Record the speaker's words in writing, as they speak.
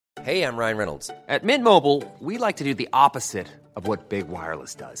Hey, I'm Ryan Reynolds. At Mint Mobile, we like to do the opposite of what Big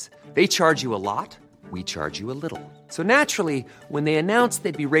Wireless does. They charge you a lot, we charge you a little. So naturally, when they announced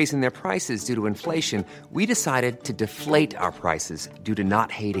they'd be raising their prices due to inflation, we decided to deflate our prices due to not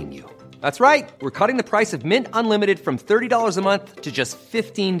hating you. That's right. We're cutting the price of Mint Unlimited from $30 a month to just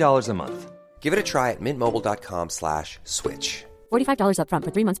 $15 a month. Give it a try at mintmobile.com/switch. $45 up front for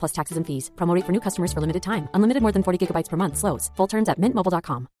 3 months plus taxes and fees. Promo rate for new customers for limited time. Unlimited more than 40 gigabytes per month. Slows full terms at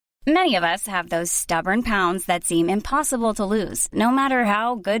mintmobile.com. Many of us have those stubborn pounds that seem impossible to lose, no matter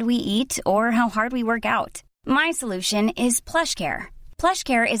how good we eat or how hard we work out. My solution is PlushCare.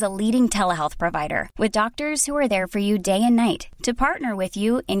 PlushCare is a leading telehealth provider with doctors who are there for you day and night to partner with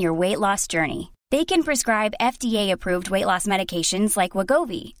you in your weight loss journey. They can prescribe FDA-approved weight loss medications like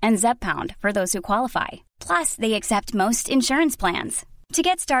Wegovy and Zepbound for those who qualify. Plus, they accept most insurance plans. To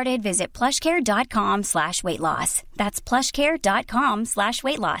get started, visit plushcare.com/weightloss. That's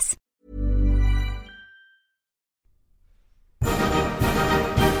plushcare.com/weightloss.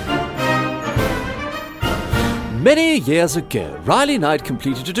 Many years ago, Riley Knight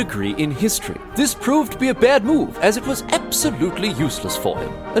completed a degree in history. This proved to be a bad move, as it was absolutely useless for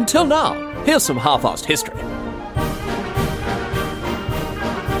him. Until now, here's some half-assed history.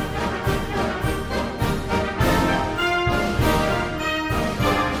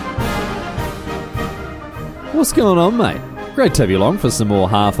 What's going on, mate? Great to have you along for some more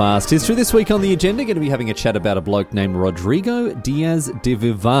half-assed history. This week on the agenda, going to be having a chat about a bloke named Rodrigo Diaz de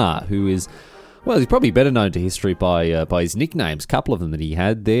Vivar, who is, well, he's probably better known to history by his nicknames, a couple of them that he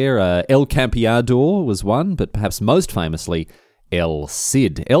had there. El Campeador was one, but perhaps most famously, El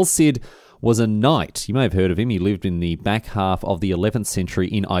Cid. El Cid was a knight. You may have heard of him. He lived in the back half of the 11th century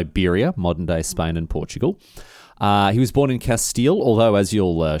in Iberia, modern-day Spain and Portugal. He was born in Castile, although, as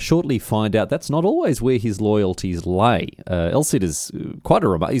you'll shortly find out, that's not always where his loyalties lay. El Cid is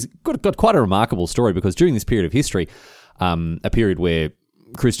he's got quite a remarkable story, because during this period of history, a period where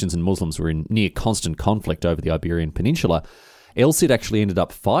Christians and Muslims were in near constant conflict over the Iberian Peninsula, El Cid actually ended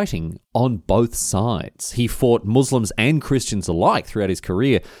up fighting on both sides. He fought Muslims and Christians alike throughout his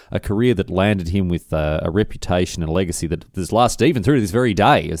career, a career that landed him with a reputation and a legacy that has lasted even through to this very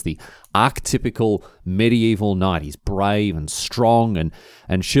day as the archetypical medieval knight. He's brave and strong and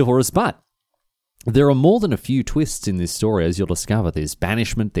chivalrous, but there are more than a few twists in this story, as you'll discover. There's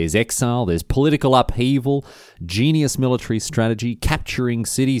banishment, there's exile, there's political upheaval, genius military strategy, capturing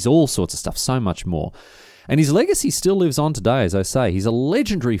cities, all sorts of stuff, so much more. And his legacy still lives on today, as I say. He's a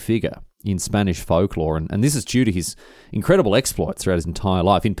legendary figure in Spanish folklore, and this is due to his incredible exploits throughout his entire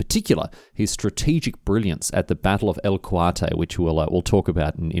life, in particular, his strategic brilliance at the Battle of El Cuarte, which we'll talk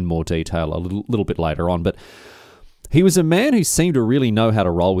about in more detail a little bit later on. But he was a man who seemed to really know how to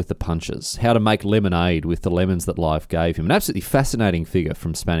roll with the punches, how to make lemonade with the lemons that life gave him. An absolutely fascinating figure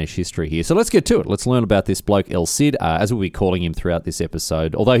from Spanish history here. So let's get to it. Let's learn about this bloke, El Cid, as we'll be calling him throughout this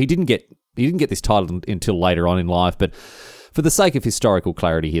episode, although he didn't get this title until later on in life, but for the sake of historical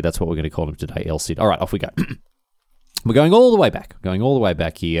clarity here, that's what we're going to call him today, El Cid. All right, off we go. We're going all the way back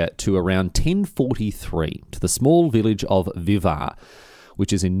here to around 1043, to the small village of Vivar,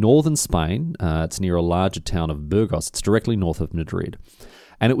 which is in northern Spain. It's near a larger town of Burgos. It's directly north of Madrid.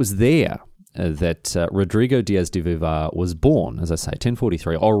 And it was there that Rodrigo Diaz de Vivar was born, as I say,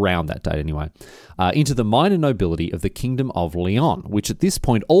 1043, or around that date anyway, into the minor nobility of the Kingdom of Leon, which at this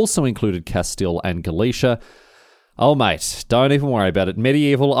point also included Castile and Galicia. Oh, mate, don't even worry about it.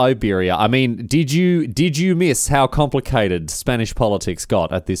 Medieval Iberia. I mean, did you miss how complicated Spanish politics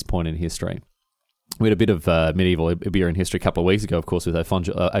got at this point in history? We had a bit of medieval Iberian history a couple of weeks ago, of course, with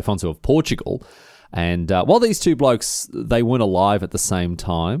Afonso of Portugal. And while these two blokes, they weren't alive at the same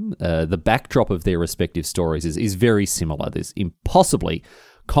time, the backdrop of their respective stories is very similar. There's impossibly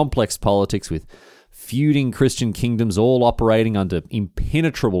complex politics with feuding Christian kingdoms all operating under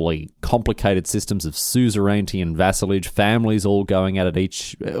impenetrably complicated systems of suzerainty and vassalage, families all going at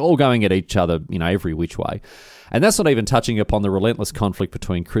each other, every which way. And that's not even touching upon the relentless conflict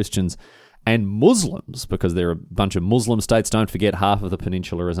between Christians and Muslims, because there are a bunch of Muslim states. Don't forget, half of the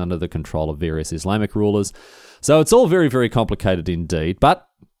peninsula is under the control of various Islamic rulers. So it's all very, very complicated indeed. But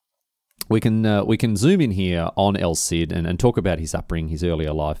we can zoom in here on El Cid and talk about his upbringing, his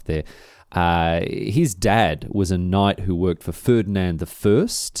earlier life there. His dad was a knight who worked for Ferdinand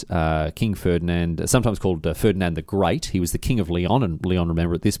I, King Ferdinand, sometimes called Ferdinand the Great. He was the king of Leon, and Leon,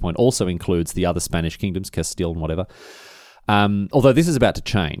 remember, at this point also includes the other Spanish kingdoms, Castile and whatever. Although this is about to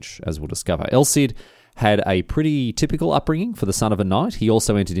change, as we'll discover. El Cid had a pretty typical upbringing for the son of a knight. He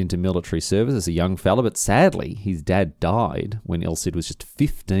also entered into military service as a young fella, but sadly, his dad died when El Cid was just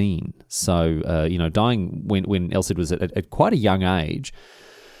 15. So, dying when El Cid was at quite a young age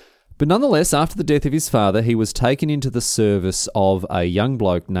But nonetheless, after the death of his father, he was taken into the service of a young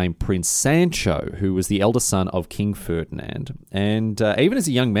bloke named Prince Sancho, who was the eldest son of King Ferdinand. And even as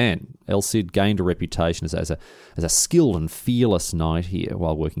a young man, El Cid gained a reputation as a skilled and fearless knight here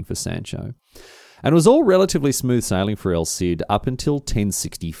while working for Sancho. And it was all relatively smooth sailing for El Cid up until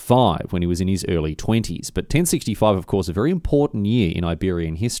 1065, when he was in his early 20s. But 1065, of course, a very important year in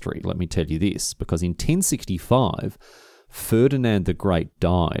Iberian history, let me tell you this, because in 1065, Ferdinand the Great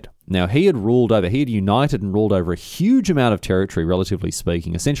died. Now, he had united and ruled over a huge amount of territory, relatively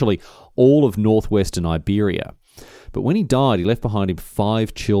speaking, essentially all of northwestern Iberia. But when he died, he left behind him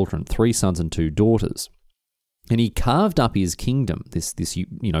 5 children, 3 sons and 2 daughters. And he carved up his kingdom, I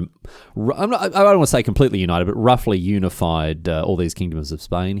don't want to say completely united, but roughly unified all these kingdoms of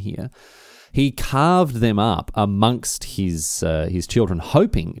Spain here. He carved them up amongst his children,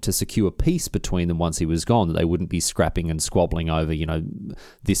 hoping to secure peace between them once he was gone, that they wouldn't be scrapping and squabbling over,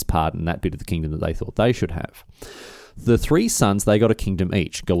 this part and that bit of the kingdom that they thought they should have. The 3 sons, they got a kingdom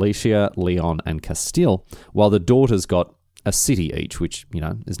each, Galicia, Leon, and Castile, while the daughters got a city each, which,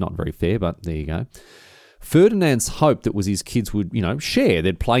 is not very fair, but there you go. Ferdinand's hope that was his kids would, share.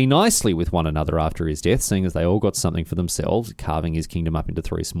 They'd play nicely with one another after his death, seeing as they all got something for themselves, carving his kingdom up into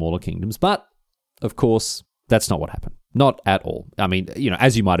 3 smaller kingdoms. But, of course, that's not what happened. Not at all. I mean,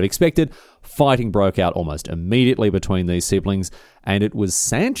 as you might have expected, fighting broke out almost immediately between these siblings, and it was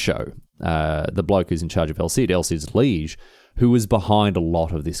Sancho, the bloke who's in charge of El Cid's liege, who was behind a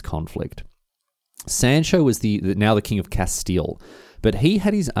lot of this conflict. Sancho was now the king of Castile, but he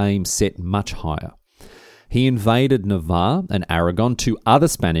had his aim set much higher. He invaded Navarre and Aragon, 2 other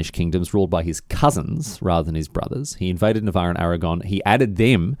Spanish kingdoms ruled by his cousins rather than his brothers. He invaded Navarre and Aragon. He added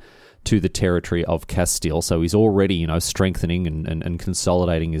them to the territory of Castile, so he's already, strengthening and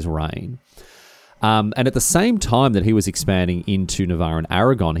consolidating his reign. And at the same time that he was expanding into Navarre and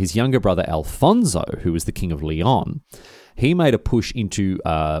Aragon, his younger brother Alfonso, who was the king of Leon, he made a push into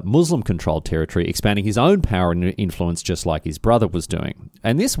Muslim-controlled territory, expanding his own power and influence just like his brother was doing.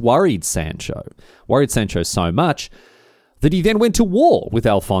 And this worried Sancho so much that he then went to war with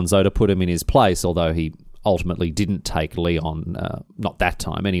Alfonso to put him in his place, although he ultimately didn't take Leon, not that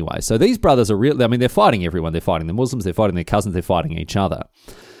time anyway. So these brothers are they're fighting everyone. They're fighting the Muslims, they're fighting their cousins, they're fighting each other.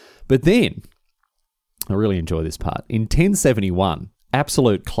 But then, I really enjoy this part, in 1071,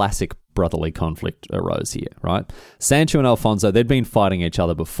 absolute classic brotherly conflict arose here, right? Sancho and Alfonso, they'd been fighting each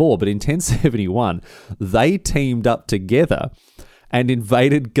other before, but in 1071, they teamed up together and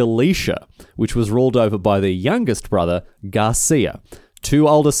invaded Galicia, which was ruled over by their youngest brother, Garcia. 2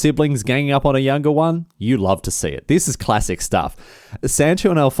 older siblings ganging up on a younger one? You love to see it. This is classic stuff. Sancho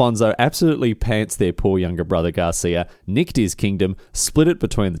and Alfonso absolutely pants their poor younger brother Garcia, nicked his kingdom, split it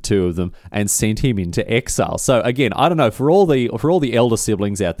between the 2 of them, and sent him into exile. So again, I don't know, for all the elder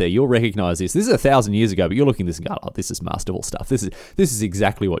siblings out there, you'll recognize this. This is 1,000 years ago, but you're looking at this and going, oh, this is masterful stuff. This is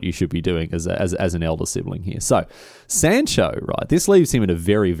exactly what you should be doing as an elder sibling here. So Sancho, right, this leaves him in a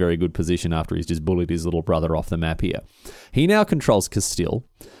very, very good position after he's just bullied his little brother off the map here. He now controls Castile,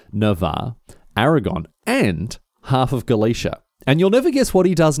 Navarre, Aragon, and half of Galicia. And you'll never guess what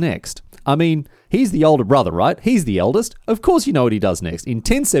he does next. I mean, he's the older brother, right? He's the eldest. Of course you know what he does next. In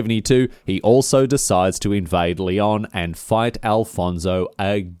 1072, he also decides to invade Leon and fight Alfonso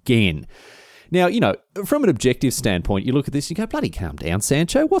again. Now, from an objective standpoint, you look at this and you go, bloody calm down,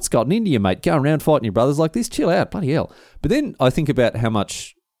 Sancho. What's gotten into you, mate? Going around fighting your brothers like this? Chill out, bloody hell. But then I think about how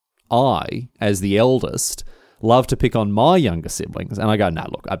much I, as the eldest, love to pick on my younger siblings. And I go, no,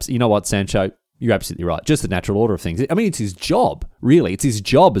 look, you know what, Sancho? You're absolutely right. Just the natural order of things. I mean, it's his job, really. It's his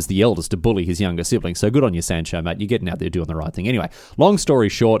job as the eldest to bully his younger siblings. So good on you, Sancho, mate. You're getting out there doing the right thing. Anyway, long story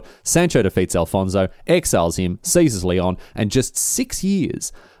short, Sancho defeats Alfonso, exiles him, seizes Leon, and just 6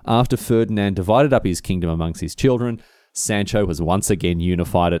 years after Ferdinand divided up his kingdom amongst his children, Sancho has once again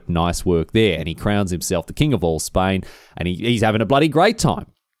unified it. Nice work there. And he crowns himself the king of all Spain, and he's having a bloody great time.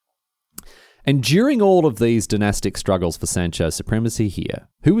 And during all of these dynastic struggles for Sancho's supremacy here,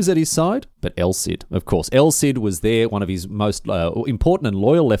 who was at his side? But El Cid, of course. El Cid was there, one of his most important and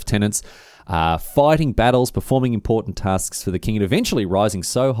loyal lieutenants, fighting battles, performing important tasks for the king, and eventually rising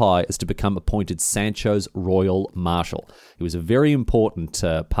so high as to become appointed Sancho's royal marshal. He was a very important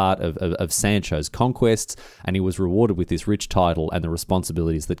part of Sancho's conquests, and he was rewarded with this rich title and the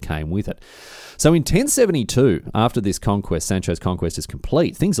responsibilities that came with it. So in 1072, after this conquest, Sancho's conquest is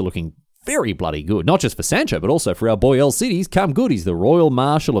complete, things are looking very bloody good, not just for Sancho, but also for our boy El Cid. He's come good. He's the royal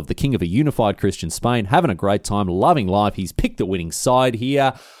marshal of the king of a unified Christian Spain, having a great time, loving life. He's picked the winning side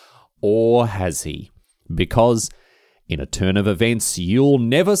here, or has he? Because in a turn of events you'll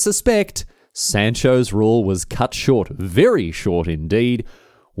never suspect, Sancho's rule was cut short, very short indeed,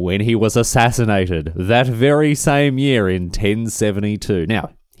 when he was assassinated that very same year in 1072.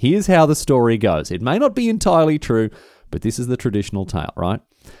 Now, here's how the story goes. It may not be entirely true, but this is the traditional tale, right?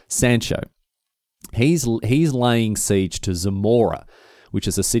 Sancho, he's laying siege to Zamora, which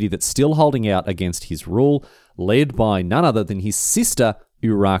is a city that's still holding out against his rule, led by none other than his sister,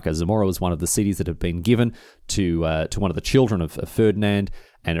 Urraca. Zamora was one of the cities that had been given to one of the children of Ferdinand,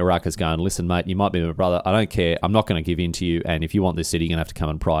 and Urraca's going, listen, mate, you might be my brother. I don't care. I'm not going to give in to you, and if you want this city, you're going to have to come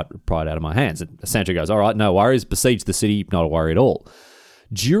and pry it out of my hands. And Sancho goes, all right, no worries. Besiege the city, not a worry at all.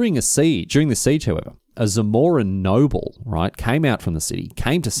 During the siege, however, a Zamoran noble, right, came out from the city,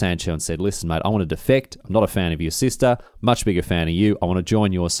 came to Sancho and said, listen, mate, I want to defect. I'm not a fan of your sister, much bigger fan of you. I want to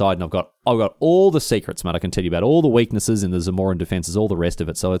join your side, and I've got all the secrets, mate. I can tell you about all the weaknesses in the Zamoran defenses, all the rest of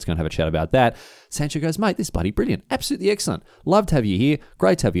it, so let's go and have a chat about that. Sancho goes, mate, this is bloody brilliant. Absolutely excellent. Love to have you here.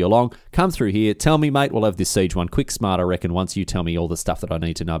 Great to have you along. Come through here. Tell me, mate, we'll have this siege one quick smart, I reckon, once you tell me all the stuff that I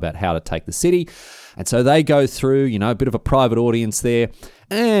need to know about how to take the city. And so they go through, a bit of a private audience there,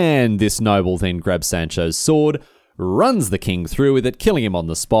 and this noble then grabs Sancho's sword, runs the king through with it, killing him on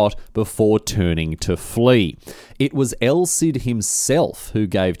the spot before turning to flee. It was El Cid himself who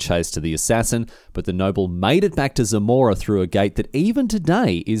gave chase to the assassin, but the noble made it back to Zamora through a gate that even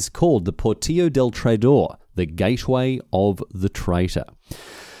today is called the Portillo del Traidor, the gateway of the traitor.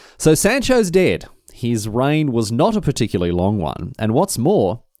 So Sancho's dead. His reign was not a particularly long one, and what's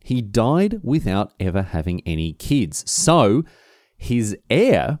more, he died without ever having any kids. So his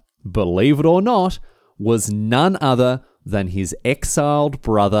heir, believe it or not, was none other than his exiled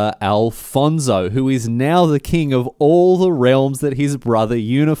brother Alfonso, who is now the king of all the realms that his brother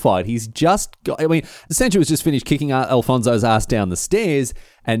unified. Sancho has just finished kicking Alfonso's ass down the stairs,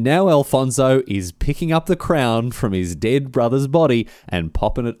 and now Alfonso is picking up the crown from his dead brother's body and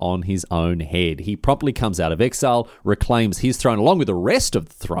popping it on his own head. He promptly comes out of exile, reclaims his throne along with the rest of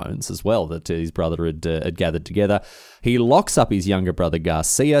the thrones as well that his brother had gathered together. He locks up his younger brother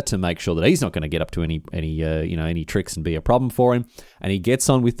Garcia to make sure that he's not going to get up to any tricks and be a problem for him, and he gets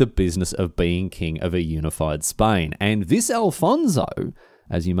on with the business of being king of a unified Spain. And this Alfonso,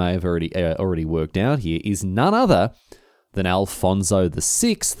 as you may have already worked out here, is none other than Alfonso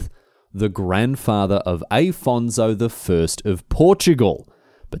VI, the grandfather of Afonso I of Portugal.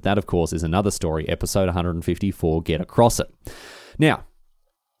 But that, of course, is another story, episode 154, get across it. Now,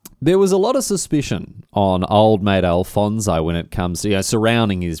 there was a lot of suspicion on old mate Alfonso when it comes to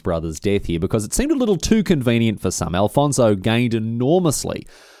surrounding his brother's death here, because it seemed a little too convenient for some. Alfonso gained enormously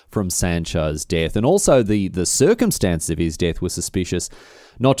from Sancho's death, and also the circumstances of his death were suspicious,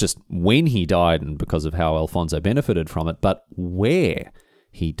 not just when he died and because of how Alfonso benefited from it, but where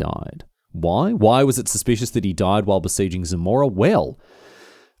he died. Why? Why was it suspicious that he died while besieging Zamora? Well,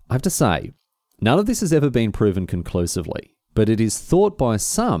 I have to say, none of this has ever been proven conclusively, but it is thought by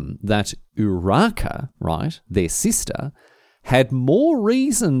some that Urraca, right, their sister, had more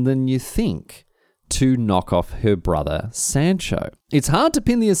reason than you think to knock off her brother Sancho. It's hard to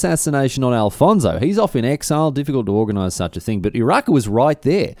pin the assassination on Alfonso. He's off in exile, difficult to organise such a thing, but Urraca was right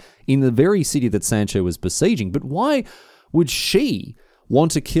there in the very city that Sancho was besieging. But why would she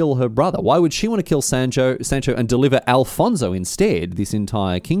want to kill her brother? Why would she want to kill Sancho and deliver Alfonso instead, this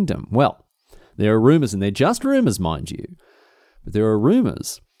entire kingdom? Well, there are rumours, and they're just rumours, mind you, but there are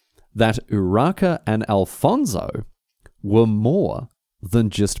rumours that Urraca and Alfonso were more than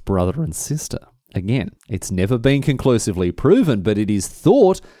just brother and sister. Again, it's never been conclusively proven, but it is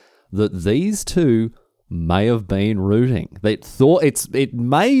thought that these two may have been rooting. It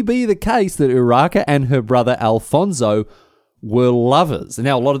may be the case that Urraca and her brother Alfonso were lovers.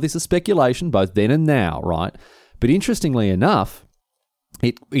 Now, a lot of this is speculation, both then and now, right? But interestingly enough,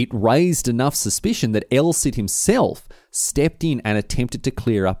 it raised enough suspicion that El Cid himself stepped in and attempted to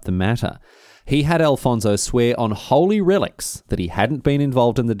clear up the matter. He had Alfonso swear on holy relics that he hadn't been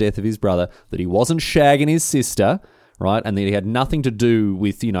involved in the death of his brother, that he wasn't shagging his sister, right, and that he had nothing to do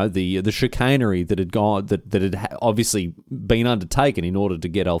with, the chicanery that had obviously been undertaken in order to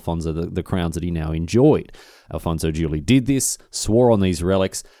get Alfonso the crowns that he now enjoyed. Alfonso duly did this, swore on these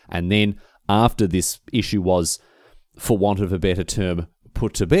relics, and then after this issue was, for want of a better term,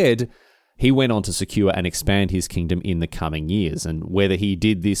 put to bed, he went on to secure and expand his kingdom in the coming years. And whether he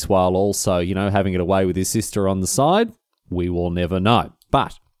did this while also, having it away with his sister on the side, we will never know.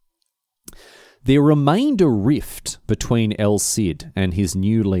 But there remained a rift between El Cid and his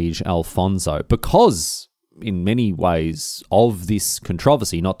new liege Alfonso because, in many ways, of this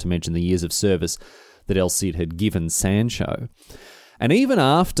controversy, not to mention the years of service that El Cid had given Sancho. And even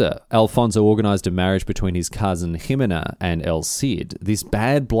after Alfonso organised a marriage between his cousin Jimena and El Cid, this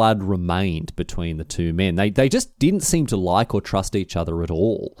bad blood remained between the two men. They just didn't seem to like or trust each other at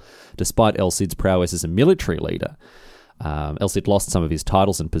all, despite El Cid's prowess as a military leader. El Cid lost some of his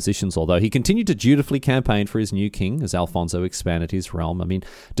titles and positions, although he continued to dutifully campaign for his new king as Alfonso expanded his realm. I mean,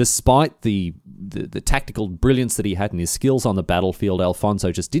 despite the tactical brilliance that he had and his skills on the battlefield,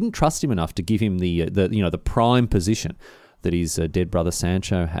 Alfonso just didn't trust him enough to give him the prime position that his dead brother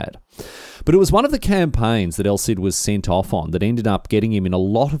Sancho had. But it was one of the campaigns that El Cid was sent off on that ended up getting him in a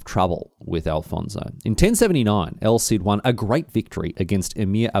lot of trouble with Alfonso. In 1079, El Cid won a great victory against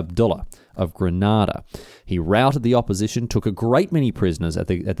Emir Abdullah of Granada. He routed the opposition, took a great many prisoners at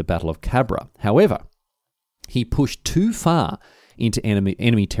the Battle of Cabra. However, he pushed too far into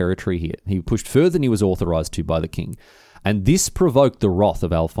enemy territory here. He pushed further than he was authorized to by the king. And this provoked the wrath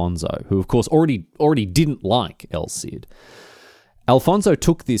of Alfonso, who of course already didn't like El Cid. Alfonso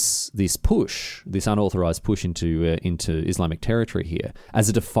took this push, this unauthorized push into Islamic territory here, as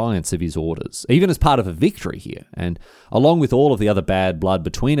a defiance of his orders, even as part of a victory here. And along with all of the other bad blood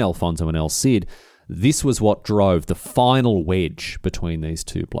between Alfonso and El Cid, this was what drove the final wedge between these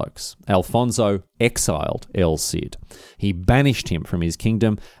two blokes. Alfonso exiled El Cid. He banished him from his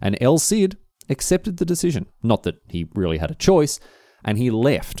kingdom, and El Cid accepted the decision. Not that he really had a choice, and he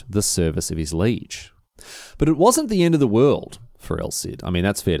left the service of his liege. But it wasn't the end of the world for El Cid. I mean,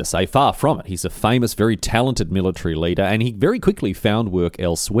 that's fair to say. Far from it. He's a famous, very talented military leader, and he very quickly found work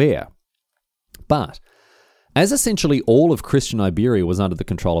elsewhere. But as essentially all of Christian Iberia was under the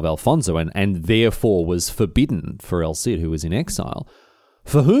control of Alfonso and therefore was forbidden for El Cid, who was in exile,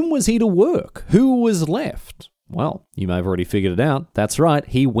 for whom was he to work? Who was left? Well, you may have already figured it out. That's right.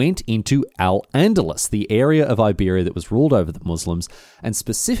 He went into Al-Andalus, the area of Iberia that was ruled over the Muslims, and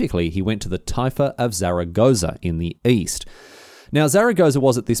specifically he went to the Taifa of Zaragoza in the east. Now, Zaragoza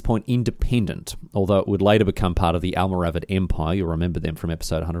was at this point independent, although it would later become part of the Almoravid Empire. You'll remember them from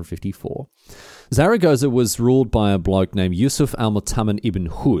episode 154. Zaragoza was ruled by a bloke named Yusuf al-Mutaman ibn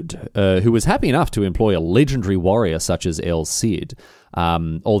Hud, who was happy enough to employ a legendary warrior such as El Cid.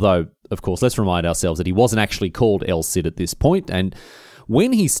 Although, of course, let's remind ourselves that he wasn't actually called El Cid at this point, and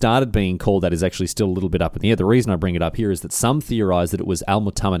when he started being called that is actually still a little bit up in the air. The reason I bring it up here is that some theorize that it was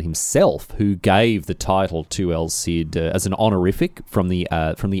al-Mutaman himself who gave the title to El Cid as an honorific from the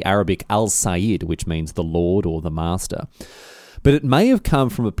Arabic al-Sayyid, which means the Lord or the Master. But it may have come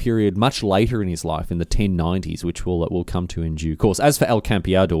from a period much later in his life, in the 1090s, which we'll come to in due course. As for El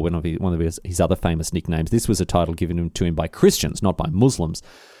Campeador, one of his other famous nicknames, this was a title given to him by Christians, not by Muslims,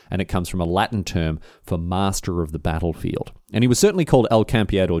 and it comes from a Latin term for master of the battlefield. And he was certainly called El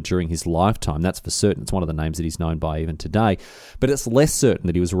Campeador during his lifetime, that's for certain. It's one of the names that he's known by even today. But it's less certain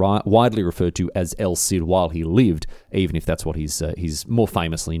that he was widely referred to as El Cid while he lived, even if that's what he's more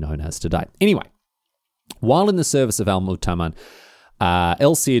famously known as today. Anyway, while in the service of Al-Mutaman,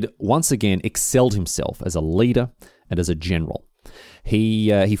 El Cid once again excelled himself as a leader and as a general.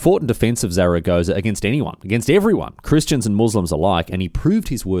 He fought in defense of Zaragoza against everyone, Christians and Muslims alike, and he proved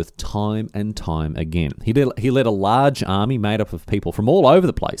his worth time and time again. He led a large army made up of people from all over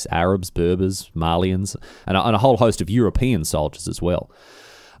the place, Arabs, Berbers, Malians, and a whole host of European soldiers as well.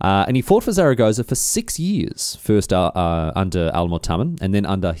 And he fought for Zaragoza for 6 years, first under Al-Mutaman, and then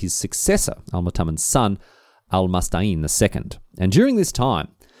under his successor, Al-Mutaman's son, Al-Musta'in II. And during this time,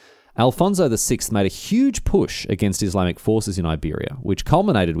 Alfonso VI made a huge push against Islamic forces in Iberia, which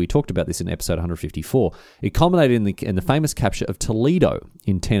culminated, we talked about this in episode 154, it culminated in the famous capture of Toledo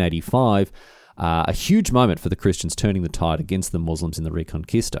in 1085, a huge moment for the Christians turning the tide against the Muslims in the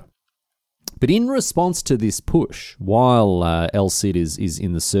Reconquista. But in response to this push, while El Cid is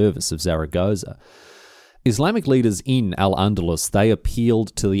in the service of Zaragoza, Islamic leaders in Al-Andalus, they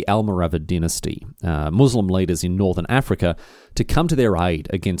appealed to the Almoravid dynasty, Muslim leaders in northern Africa, to come to their aid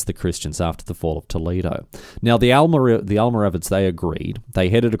against the Christians after the fall of Toledo. Now, the Almoravids, they agreed. They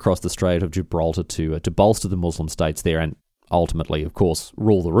headed across the Strait of Gibraltar to bolster the Muslim states there and ultimately, of course,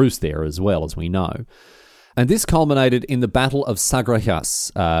 rule the roost there as well, as we know. And this culminated in the Battle of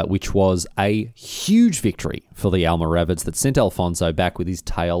Sagrajas, which was a huge victory for the Almoravids that sent Alfonso back with his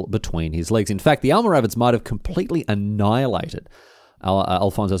tail between his legs. In fact, the Almoravids might have completely annihilated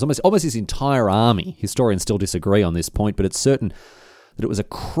Alfonso's almost his entire army. Historians still disagree on this point, but it's certain that it was a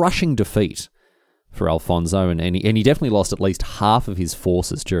crushing defeat for Alfonso, and he definitely lost at least half of his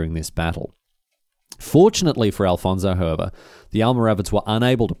forces during this battle. Fortunately for Alfonso, however, the Almoravids were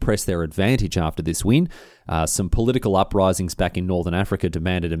unable to press their advantage after this win. Some political uprisings back in northern Africa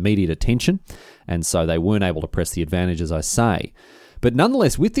demanded immediate attention, and so they weren't able to press the advantage, as I say. But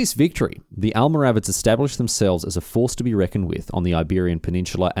nonetheless, with this victory, the Almoravids established themselves as a force to be reckoned with on the Iberian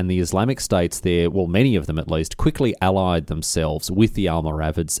Peninsula, and the Islamic states there, well, many of them at least, quickly allied themselves with the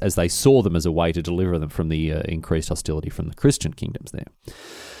Almoravids as they saw them as a way to deliver them from the increased hostility from the Christian kingdoms there.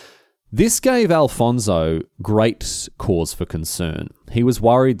 This gave Alfonso great cause for concern. He was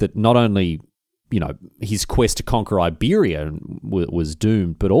worried that not only his quest to conquer Iberia was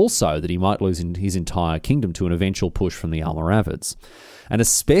doomed, but also that he might lose his entire kingdom to an eventual push from the Almoravids. And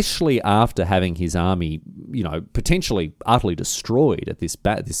especially after having his army, potentially utterly destroyed at this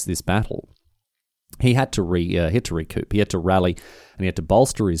battle, he had to recoup. He had to rally, and he had to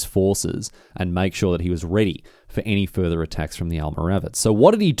bolster his forces and make sure that he was ready for any further attacks from the Almoravids. So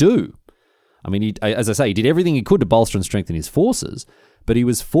what did he do? I mean, as I say, he did everything he could to bolster and strengthen his forces, but he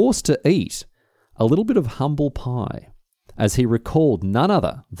was forced to eat a little bit of humble pie as he recalled none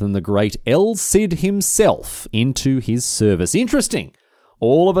other than the great El Cid himself into his service. Interesting.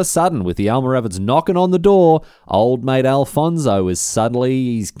 All of a sudden, with the Almoravids knocking on the door, old mate Alfonso is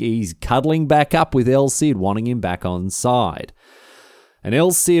suddenly, he's cuddling back up with El Cid, wanting him back on side. And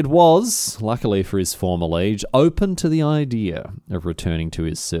El Cid was, luckily for his former liege, open to the idea of returning to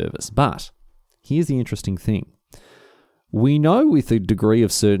his service. But here's the interesting thing. We know with a degree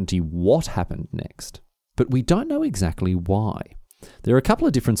of certainty what happened next, but we don't know exactly why. There are a couple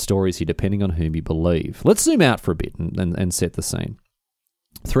of different stories here depending on whom you believe. Let's zoom out for a bit and set the scene.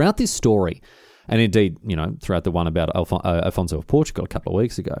 Throughout this story, and indeed, throughout the one about Alfonso of Portugal a couple of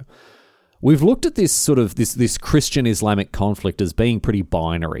weeks ago, we've looked at this sort of this Christian-Islamic conflict as being pretty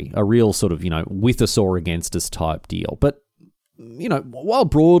binary, a real sort of, with us or against us type deal. But while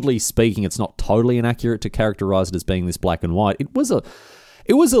broadly speaking, it's not totally inaccurate to characterize it as being this black and white, it was a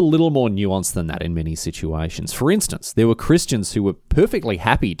little more nuanced than that in many situations. For instance, there were Christians who were perfectly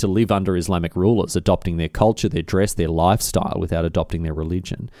happy to live under Islamic rulers, adopting their culture, their dress, their lifestyle without adopting their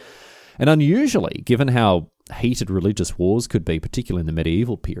religion. And unusually, given how heated religious wars could be, particularly in the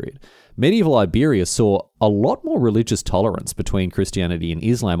medieval period, medieval Iberia saw a lot more religious tolerance between Christianity and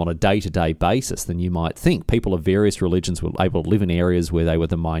Islam on a day-to-day basis than you might think. People of various religions were able to live in areas where they were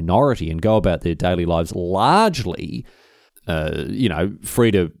the minority and go about their daily lives largely,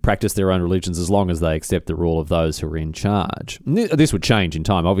 free to practice their own religions as long as they accept the rule of those who are in charge. This would change in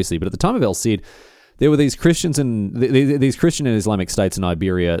time, obviously, but at the time of El Cid, there were these Christians and these Christian and Islamic states in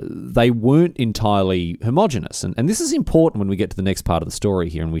Iberia. They weren't entirely homogenous. And this is important when we get to the next part of the story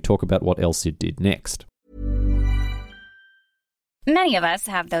here and we talk about what El Cid did next. Many of us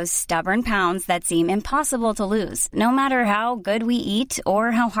have those stubborn pounds that seem impossible to lose, no matter how good we eat or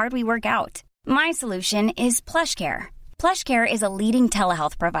how hard we work out. My solution is PlushCare. PlushCare is a leading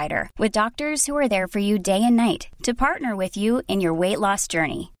telehealth provider with doctors who are there for you day and night to partner with you in your weight loss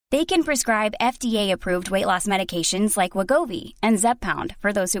journey. They can prescribe FDA-approved weight loss medications like Wegovy and Zepbound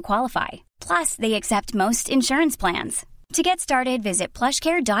for those who qualify. Plus, they accept most insurance plans. To get started, visit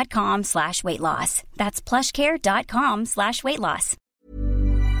plushcare.com/weightloss. That's plushcare.com/weightloss.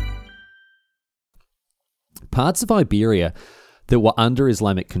 Parts of Iberia that were under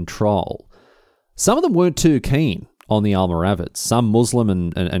Islamic control, some of them weren't too keen on the Almoravids. Some Muslim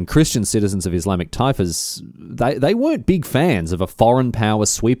and Christian citizens of Islamic taifas, they weren't big fans of a foreign power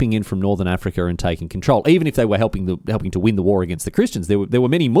sweeping in from northern Africa and taking control. Even if they were helping to win the war against the Christians, there were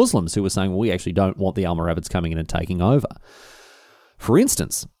many Muslims who were saying, well, we actually don't want the Almoravids coming in and taking over. For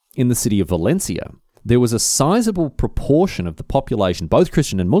instance, in the city of Valencia, there was a sizable proportion of the population, both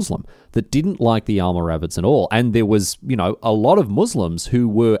Christian and Muslim, that didn't like the Almoravids at all. And there was, a lot of Muslims who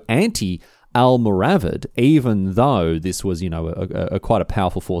were anti-Almoravid, even though this was, quite a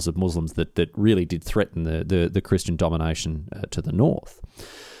powerful force of Muslims that really did threaten the Christian domination to the north.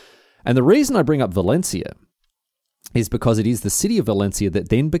 And the reason I bring up Valencia is because it is the city of Valencia that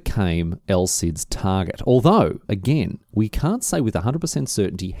then became El Cid's target. Although, again, we can't say with 100%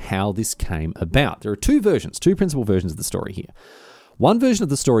 certainty how this came about. There are two principal versions of the story here. One version of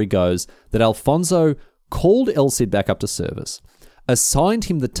the story goes that Alfonso called El Cid back up to service, assigned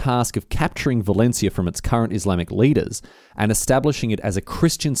him the task of capturing Valencia from its current Islamic leaders and establishing it as a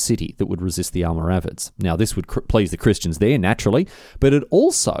Christian city that would resist the Almoravids. Now, this would please the Christians there, naturally, but it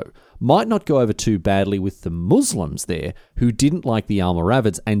also might not go over too badly with the Muslims there who didn't like the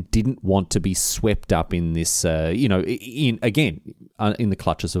Almoravids and didn't want to be swept up in this, in the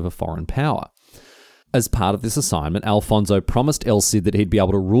clutches of a foreign power. As part of this assignment, Alfonso promised El Cid that he'd be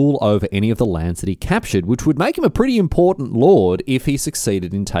able to rule over any of the lands that he captured, which would make him a pretty important lord if he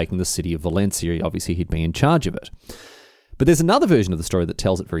succeeded in taking the city of Valencia. Obviously, he'd be in charge of it. But there's another version of the story that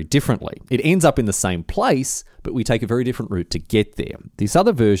tells it very differently. It ends up in the same place, but we take a very different route to get there. This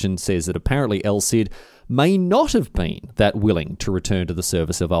other version says that apparently El Cid may not have been that willing to return to the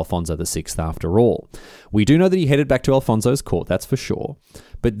service of Alfonso VI after all. We do know that he headed back to Alfonso's court, that's for sure,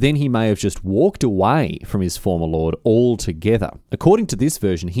 but then he may have just walked away from his former lord altogether. According to this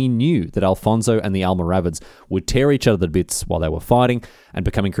version, he knew that Alfonso and the Almoravids would tear each other to bits while they were fighting and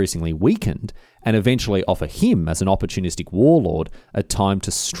become increasingly weakened, and eventually offer him, as an opportunistic warlord, a time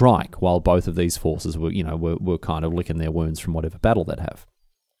to strike while both of these forces were kind of licking their wounds from whatever battle they'd have.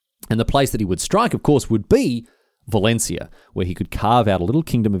 And the place that he would strike, of course, would be Valencia, where he could carve out a little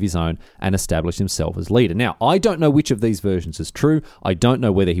kingdom of his own and establish himself as leader. Now, I don't know which of these versions is true. I don't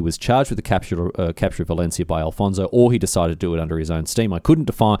know whether he was charged with the capture of Valencia by Alfonso, or he decided to do it under his own steam. I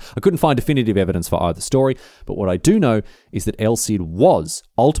couldn't find definitive evidence for either story, but what I do know is that El Cid was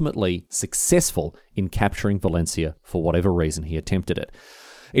ultimately successful in capturing Valencia for whatever reason he attempted it.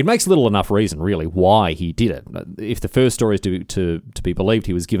 It makes little enough reason, really, why he did it. If the first story is to be believed,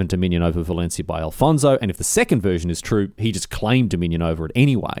 he was given dominion over Valencia by Alfonso, and if the second version is true, he just claimed dominion over it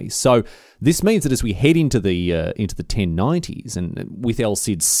anyway. So this means that as we head into the 1090s, and with El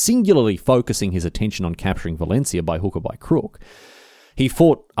Cid singularly focusing his attention on capturing Valencia by hook or by crook, he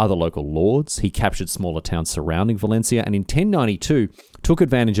fought other local lords, he captured smaller towns surrounding Valencia, and in 1092 took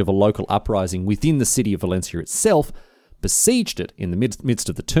advantage of a local uprising within the city of Valencia itself, besieged it in the midst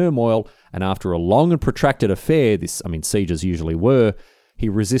of the turmoil, and after a long and protracted affair, sieges usually were, he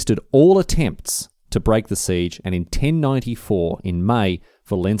resisted all attempts to break the siege, and in 1094, in May,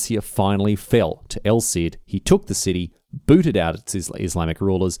 Valencia finally fell to El Cid. He took the city, booted out its Islamic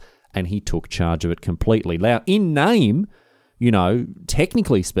rulers, and he took charge of it completely. Now, in name,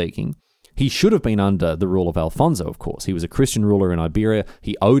 technically speaking, he should have been under the rule of Alfonso, of course. He was a Christian ruler in Iberia.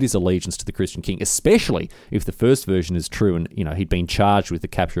 He owed his allegiance to the Christian king, especially if the first version is true and, he'd been charged with the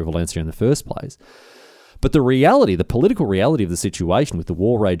capture of Valencia in the first place. But the political reality of the situation with the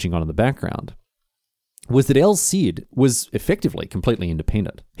war raging on in the background was that El Cid was effectively completely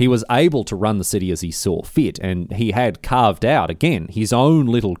independent. He was able to run the city as he saw fit, and he had carved out, again, his own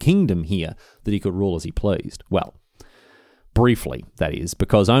little kingdom here that he could rule as he pleased. Well, briefly, that is,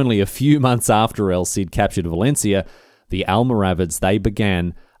 because only a few months after El Cid captured Valencia, the Almoravids, they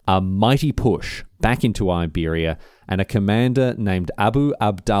began a mighty push back into Iberia, and a commander named Abu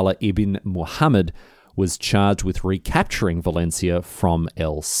Abdallah ibn Muhammad was charged with recapturing Valencia from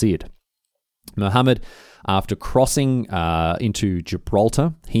El Cid. Muhammad, after crossing into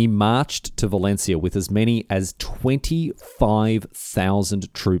Gibraltar, he marched to Valencia with as many as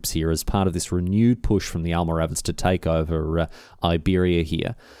 25,000 troops here as part of this renewed push from the Almoravids to take over Iberia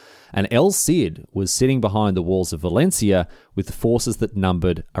here. And El Cid was sitting behind the walls of Valencia with forces that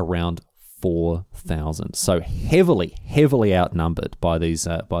numbered around 4,000. So heavily outnumbered by these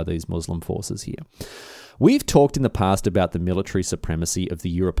Muslim forces here. We've talked in the past about the military supremacy of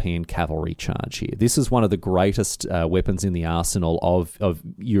the European cavalry charge here. This is one of the greatest weapons in the arsenal of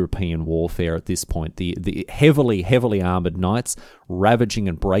European warfare at this point. The heavily armoured knights ravaging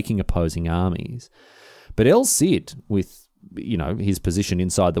and breaking opposing armies. But El Cid, with his position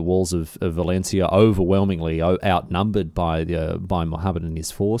inside the walls of Valencia, overwhelmingly outnumbered by Muhammad and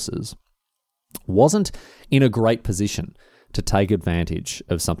his forces, wasn't in a great position to take advantage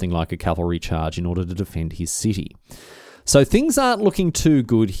of something like a cavalry charge in order to defend his city. So things aren't looking too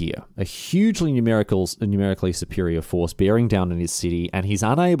good here. A hugely numerically superior force bearing down on his city, and he's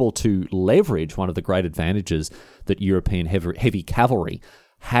unable to leverage one of the great advantages that European heavy cavalry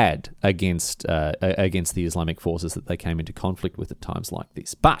had against the Islamic forces that they came into conflict with at times like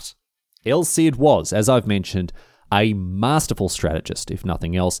this. But El Cid was, as I've mentioned, a masterful strategist, if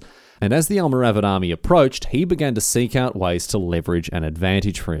nothing else, and as the Almoravid army approached, he began to seek out ways to leverage an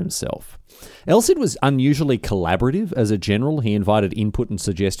advantage for himself. El Cid was unusually collaborative as a general. He invited input and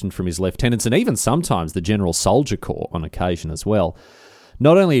suggestion from his lieutenants, and even sometimes the general soldier corps on occasion as well.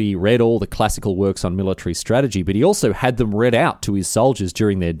 Not only had he read all the classical works on military strategy, but he also had them read out to his soldiers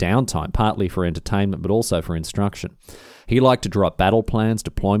during their downtime, partly for entertainment, but also for instruction. He liked to draw up battle plans,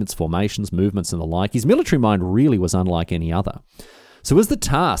 deployments, formations, movements, and the like. His military mind really was unlike any other. So as the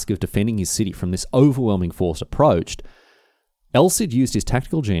task of defending his city from this overwhelming force approached, El Cid used his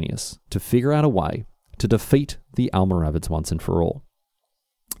tactical genius to figure out a way to defeat the Almoravids once and for all.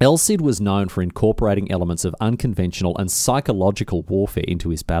 El Cid was known for incorporating elements of unconventional and psychological warfare into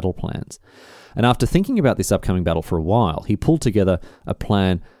his battle plans. And after thinking about this upcoming battle for a while, he pulled together a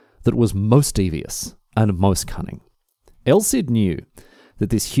plan that was most devious and most cunning. El Cid knew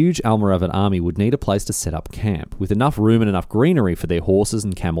that this huge Almoravid army would need a place to set up camp, with enough room and enough greenery for their horses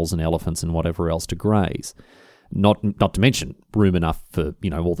and camels and elephants and whatever else to graze. Not to mention room enough for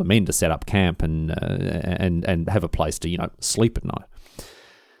all the men to set up camp and have a place to sleep at night.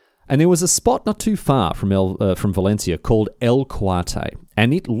 And there was a spot not too far from Valencia called El Cuarte,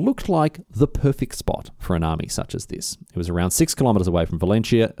 and it looked like the perfect spot for an army such as this. It was around 6 kilometres away from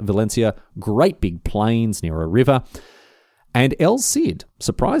Valencia, great big plains near a river, and El Cid,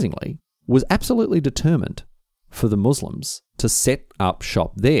 surprisingly, was absolutely determined for the Muslims to set up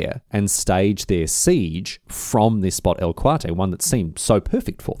shop there and stage their siege from this spot El Cuarte, one that seemed so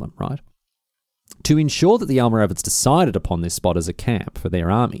perfect for them, right? To ensure that the Almoravids decided upon this spot as a camp for their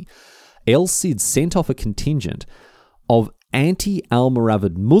army, El Cid sent off a contingent of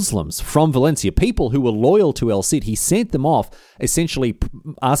anti-Almoravid Muslims from Valencia, people who were loyal to El Cid. He sent them off, essentially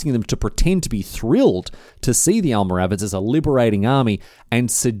asking them to pretend to be thrilled to see the Almoravids as a liberating army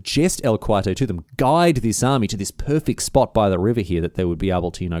and suggest El Cuarte to them, guide this army to this perfect spot by the river here that they would be able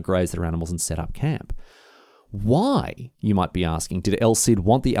to, graze their animals and set up camp. Why, you might be asking, did El Cid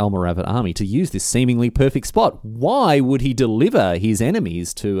want the Almoravid army to use this seemingly perfect spot? Why would he deliver his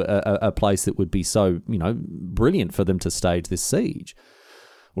enemies to a place that would be so, brilliant for them to stage this siege?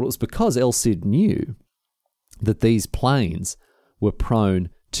 Well, it was because El Cid knew that these plains were prone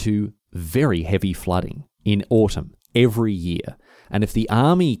to very heavy flooding in autumn every year. And if the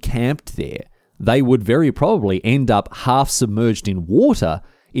army camped there, they would very probably end up half submerged in water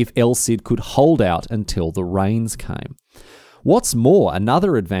if El Cid could hold out until the rains came. What's more,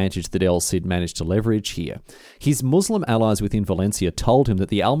 another advantage that El Cid managed to leverage here, his Muslim allies within Valencia told him that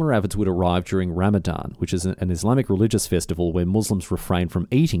the Almoravids would arrive during Ramadan, which is an Islamic religious festival where Muslims refrain from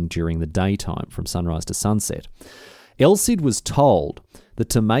eating during the daytime, from sunrise to sunset. El Cid was told that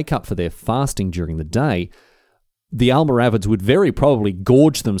to make up for their fasting during the day, the Almoravids would very probably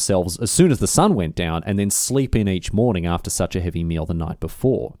gorge themselves as soon as the sun went down and then sleep in each morning after such a heavy meal the night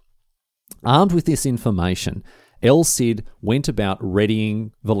before. Armed with this information, El Cid went about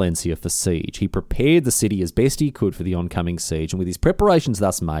readying Valencia for siege. He prepared the city as best he could for the oncoming siege, and with his preparations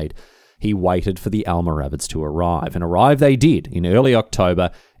thus made, he waited for the Almoravids to arrive. And arrive they did in early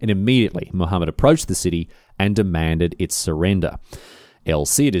October, and immediately Muhammad approached the city and demanded its surrender. El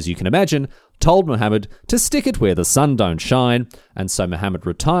Cid, as you can imagine, told Muhammad to stick it where the sun don't shine, and so Muhammad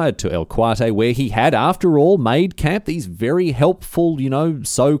retired to El Cuarte, where he had, after all, made camp. These very helpful,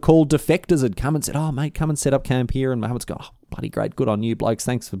 so-called defectors had come and said, "Oh, mate, come and set up camp here," and Muhammad's gone, "Oh, bloody great, good on you, blokes,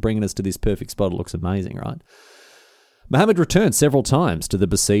 thanks for bringing us to this perfect spot, it looks amazing, right?" Muhammad returned several times to the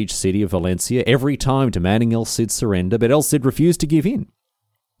besieged city of Valencia, every time demanding El Cid's surrender, but El Cid refused to give in.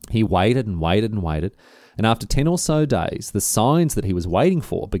 He waited and waited and waited, and after 10 or so days, the signs that he was waiting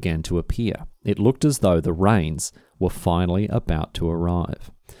for began to appear. It looked as though the rains were finally about to arrive.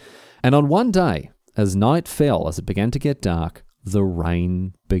 And on one day, as night fell, as it began to get dark, the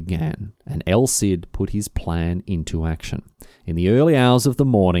rain began, and El Cid put his plan into action. In the early hours of the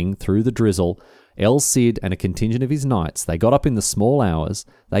morning, through the drizzle, El Cid and a contingent of his knights, they got up in the small hours,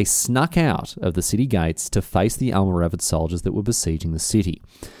 they snuck out of the city gates to face the Almoravid soldiers that were besieging the city.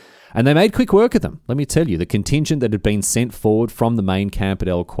 And they made quick work of them. Let me tell you, the contingent that had been sent forward from the main camp at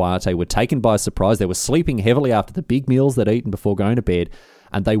El Cuarte were taken by surprise. They were sleeping heavily after the big meals they'd eaten before going to bed,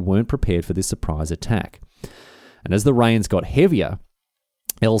 and they weren't prepared for this surprise attack. And as the rains got heavier,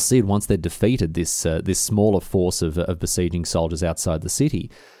 El Cid, once they'd defeated this smaller force of besieging soldiers outside the city,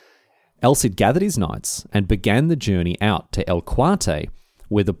 El Cid gathered his knights and began the journey out to El Cuarte,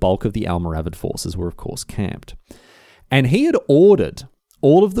 where the bulk of the Almoravid forces were, of course, camped. And he had ordered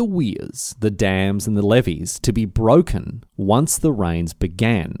all of the weirs, the dams and the levees to be broken once the rains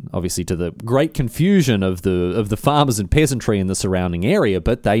began, obviously to the great confusion of the farmers and peasantry in the surrounding area,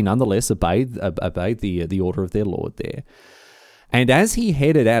 but they nonetheless obeyed the order of their lord there. And as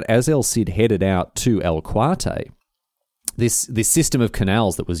El Cid headed out to El Cuarte, this system of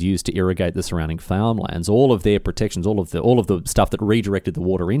canals that was used to irrigate the surrounding farmlands, all of their protections, all of the stuff that redirected the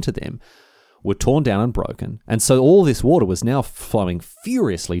water into them, were torn down and broken, and so all this water was now flowing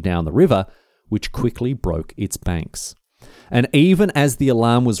furiously down the river, which quickly broke its banks. And even as the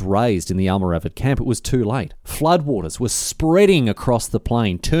alarm was raised in the Almoravid camp, it was too late. Floodwaters were spreading across the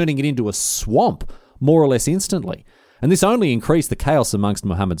plain, turning it into a swamp more or less instantly. And this only increased the chaos amongst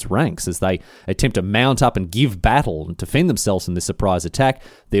Muhammad's ranks as they attempt to mount up and give battle and defend themselves from this surprise attack.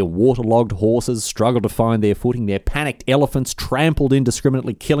 Their waterlogged horses struggled to find their footing. Their panicked elephants trampled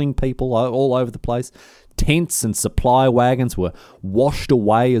indiscriminately, killing people all over the place. Tents and supply wagons were washed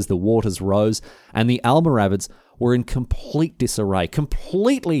away as the waters rose, and the Almoravids were in complete disarray,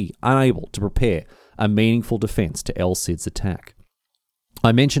 completely unable to prepare a meaningful defense to El Cid's attack.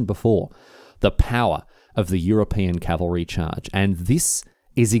 I mentioned before the power of the European cavalry charge, and this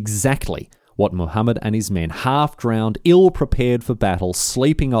is exactly what Muhammad and his men, half-drowned, ill-prepared for battle,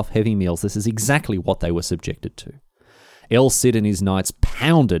 sleeping off heavy meals, this is exactly what they were subjected to. El Cid and his knights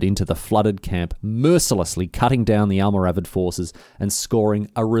pounded into the flooded camp, mercilessly cutting down the Almoravid forces and scoring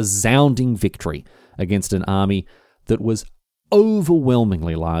a resounding victory against an army that was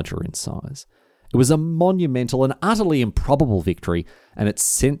overwhelmingly larger in size. It was a monumental and utterly improbable victory, and it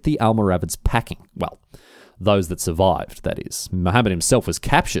sent the Almoravids packing. Well, those that survived, that is. Muhammad himself was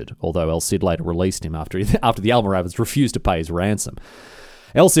captured, although El Cid later released him after the Almoravids refused to pay his ransom.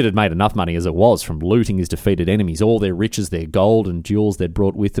 El Cid had made enough money as it was from looting his defeated enemies. All their riches, their gold and jewels they'd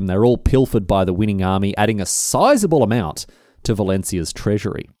brought with them, they were all pilfered by the winning army, adding a sizable amount to Valencia's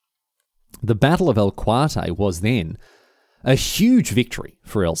treasury. The Battle of El Cuarte was then a huge victory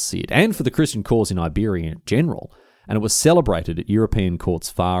for El Cid and for the Christian cause in Iberia in general, and it was celebrated at European courts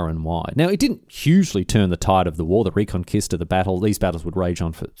far and wide. Now, it didn't hugely turn the tide of the war, the Reconquista, the battle. These battles would rage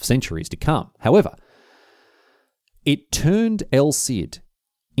on for centuries to come. However, it turned El Cid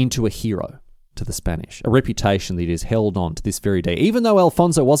into a hero to the Spanish, a reputation that is held on to this very day. Even though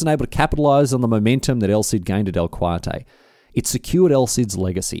Alfonso wasn't able to capitalize on the momentum that El Cid gained at El Cuarte, it secured El Cid's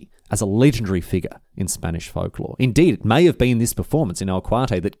legacy as a legendary figure in Spanish folklore. Indeed, it may have been this performance in El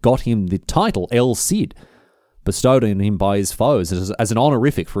Cuarte that got him the title El Cid, bestowed on him by his foes as an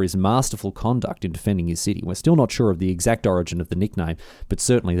honorific for his masterful conduct in defending his city. We're still not sure of the exact origin of the nickname, but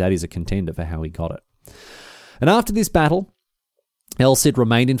certainly that is a contender for how he got it. And after this battle, El Cid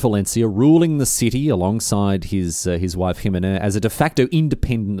remained in Valencia, ruling the city alongside his wife Jimena as a de facto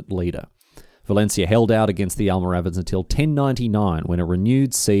independent leader. Valencia held out against the Almoravids until 1099, when a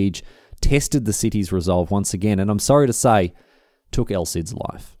renewed siege tested the city's resolve once again, and I'm sorry to say, took El Cid's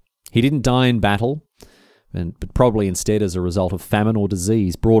life. He didn't die in battle, but probably instead as a result of famine or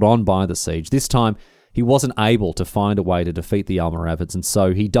disease brought on by the siege. This time, he wasn't able to find a way to defeat the Almoravids, and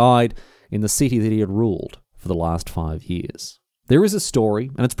so he died in the city that he had ruled for the last 5 years. There is a story,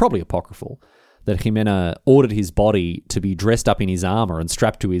 and it's probably apocryphal, that Jimena ordered his body to be dressed up in his armor and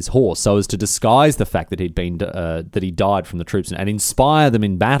strapped to his horse so as to disguise the fact that he died from the troops and inspire them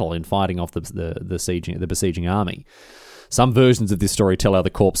in battle in fighting off the besieging army. Some versions of this story tell how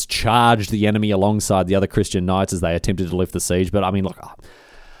the corpse charged the enemy alongside the other Christian knights as they attempted to lift the siege, but I mean, look,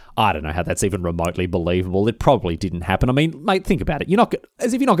 I don't know how that's even remotely believable. It probably didn't happen. I mean, mate, think about it.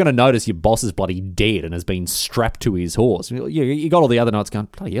 As if you're not going to notice your boss is bloody dead and has been strapped to his horse. You got all the other knights going,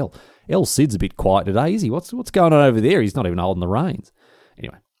 bloody hell, El Cid's a bit quiet today, is he? What's going on over there? He's not even holding the reins.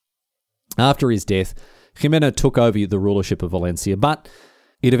 Anyway, after his death, Jimena took over the rulership of Valencia, but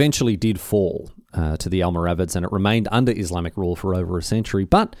it eventually did fall to the Almoravids, and it remained under Islamic rule for over a century,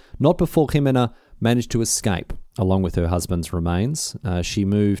 but not before Jimena managed to escape along with her husband's remains. She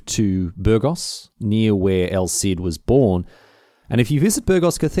moved to Burgos, near where El Cid was born, and if you visit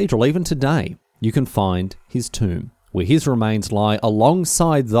Burgos Cathedral, even today, you can find his tomb, where his remains lie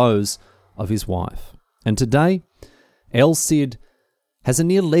alongside those of his wife. And today, El Cid has a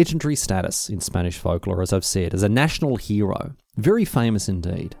near legendary status in Spanish folklore, as I've said, as a national hero. Very famous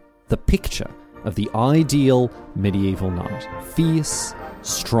indeed. The picture of the ideal medieval knight. Fierce,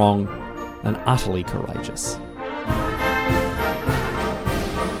 strong, and utterly courageous.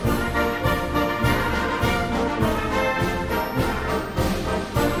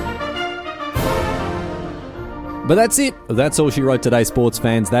 But that's it. That's all she wrote today, sports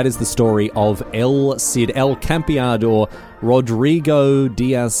fans. That is the story of El Cid, El Campeador Rodrigo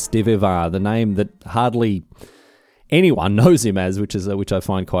Diaz de Vivar, the name that hardly anyone knows him as, which I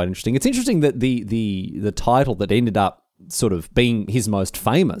find quite interesting. It's interesting that the title that ended up sort of being his most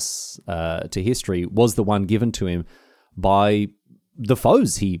famous to history was the one given to him by the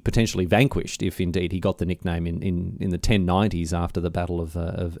foes he potentially vanquished, if indeed he got the nickname in the 1090s after the Battle of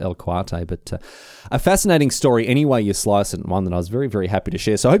El Cuarte. But a fascinating story any way you slice it, and one that I was very, very happy to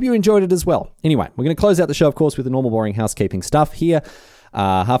share. So I hope you enjoyed it as well. Anyway, we're going to close out the show, of course, with the normal boring housekeeping stuff here.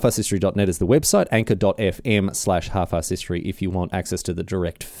 Halfarsedhistory.net is the website, anchor.fm/halfarsedhistory if you want access to the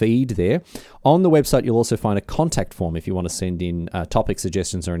direct feed there. On the website, you'll also find a contact form if you want to send in topic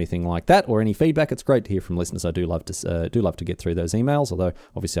suggestions or anything like that, or any feedback. It's great to hear from listeners. I do love to get through those emails, although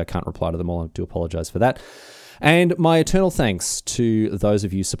obviously I can't reply to them all. I do apologise for that. And my eternal thanks to those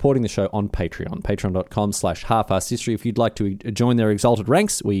of you supporting the show on Patreon, patreon.com/halfarsedhistory. If you'd like to join their exalted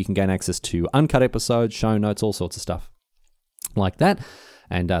ranks, where you can gain access to uncut episodes, show notes, all sorts of stuff like that.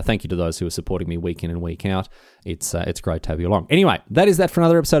 And thank you to those who are supporting me week in and week out. It's great to have you along. Anyway, that is that for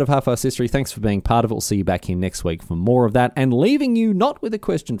another episode of Half-Assed History. Thanks for being part of it. We'll see you back here next week for more of that. And leaving you not with a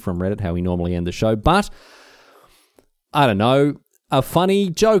question from Reddit, how we normally end the show, but, I don't know, a funny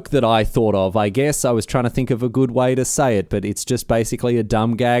joke that I thought of, I guess. I was trying to think of a good way to say it, but it's just basically a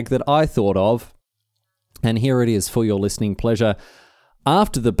dumb gag that I thought of. And here it is for your listening pleasure.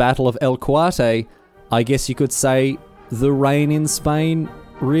 After the Battle of El Cuarte, I guess you could say, the rain in Spain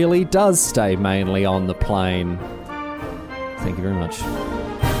really does stay mainly on the plain. Thank you very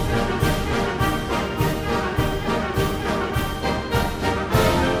much.